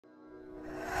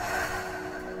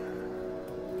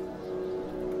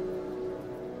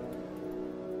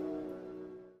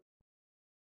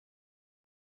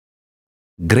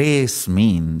Grace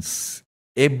means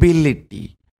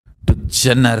ability to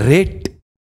generate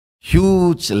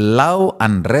huge love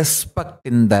and respect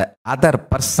in the other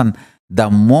person the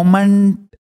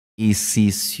moment he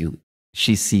sees you,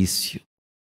 she sees you.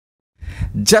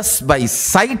 Just by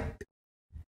sight,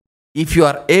 if you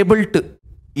are able to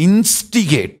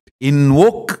instigate,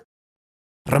 invoke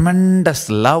tremendous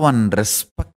love and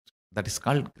respect, that is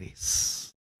called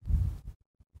grace.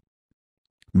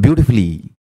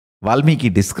 Beautifully,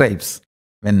 Valmeiki describes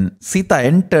when Sita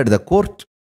entered the court,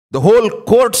 the whole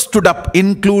court stood up,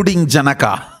 including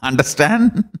Janaka.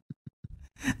 Understand?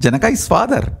 Janaka is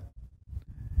father.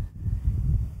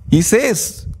 He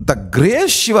says the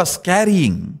grace she was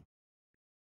carrying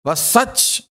was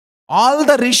such, all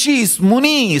the richis,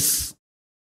 munis,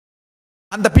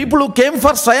 and the people who came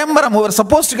for svayamvara, who were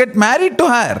supposed to get married to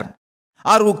her,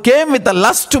 or who came with a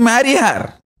lust to marry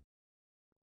her,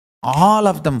 all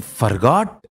of them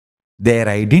forgot their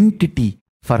identity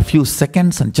for a few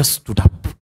seconds and just stood up.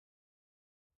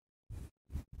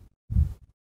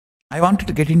 I wanted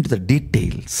to get into the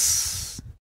details.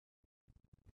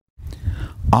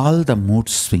 All the mood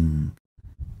swing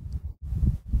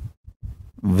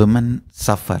women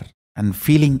suffer and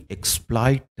feeling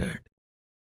exploited,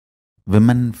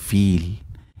 women feel,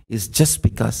 is just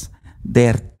because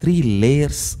their three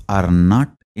layers are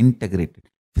not integrated.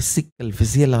 Physical,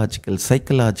 physiological,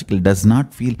 psychological does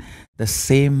not feel the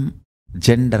same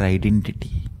gender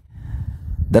identity.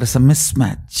 There is a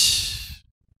mismatch.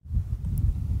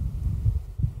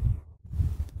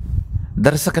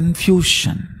 There is a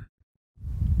confusion.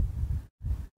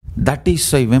 That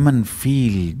is why women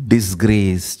feel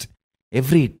disgraced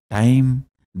every time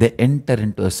they enter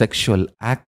into a sexual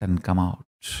act and come out.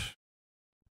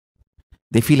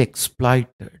 They feel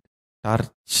exploited,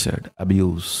 tortured,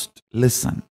 abused.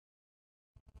 Listen.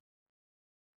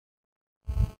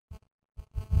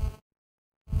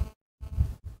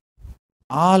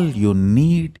 All you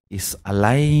need is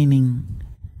aligning.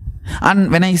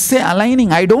 And when I say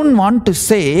aligning, I don't want to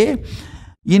say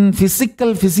in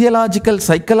physical, physiological,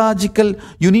 psychological,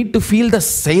 you need to feel the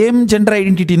same gender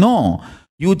identity. No.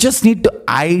 You just need to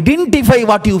identify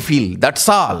what you feel. That's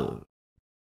all.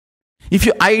 If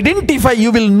you identify,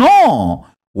 you will know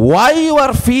why you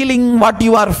are feeling what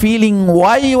you are feeling,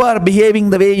 why you are behaving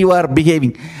the way you are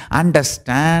behaving.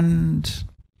 Understand?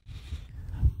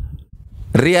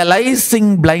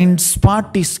 Realizing blind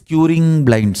spot is curing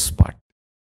blind spot.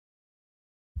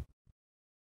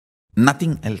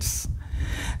 Nothing else.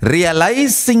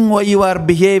 Realizing why you are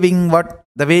behaving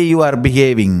the way you are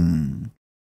behaving,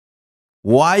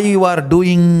 why you are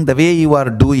doing the way you are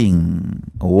doing,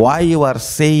 why you are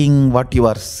saying what you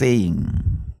are saying,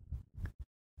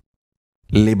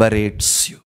 liberates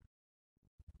you.